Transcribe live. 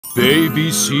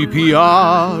Baby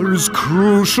CPR is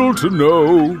crucial to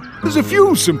know. There's a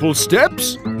few simple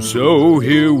steps, so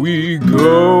here we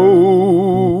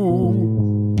go.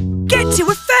 Get to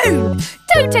a phone.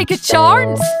 Don't take a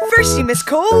chance. First you must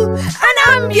call an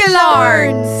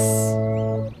ambulance.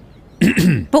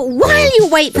 But while you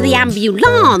wait for the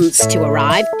ambulance to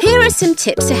arrive, here are some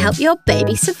tips to help your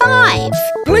baby survive.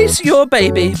 Place your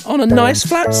baby on a nice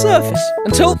flat surface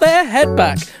and tilt their head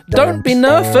back. Don't be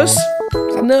nervous.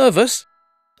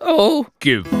 Oh.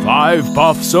 Give 5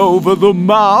 puffs over the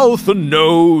mouth and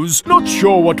nose. Not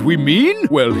sure what we mean?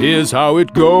 Well, here's how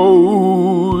it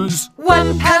goes.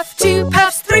 1 puff, 2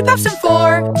 puffs, 3 puffs and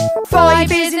 4.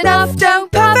 5 is enough,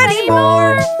 don't puff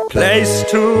anymore. Place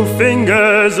 2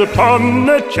 fingers upon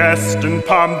the chest and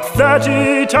pump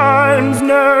 30 times,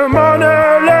 no more,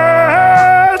 no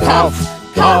less.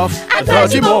 Puff, puff, and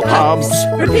 30 more pumps.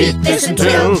 Repeat this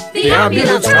until the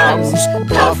ambulance comes.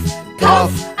 Puff,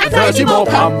 puff, and 30 more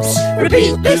pumps.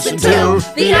 Repeat this until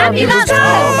the ambulance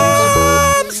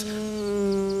comes.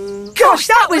 Gosh,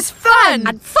 that was fun!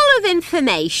 And full of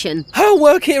information. Her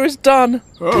work here is done.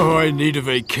 Oh, I need a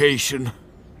vacation.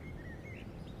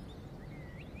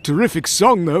 Terrific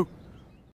song, though.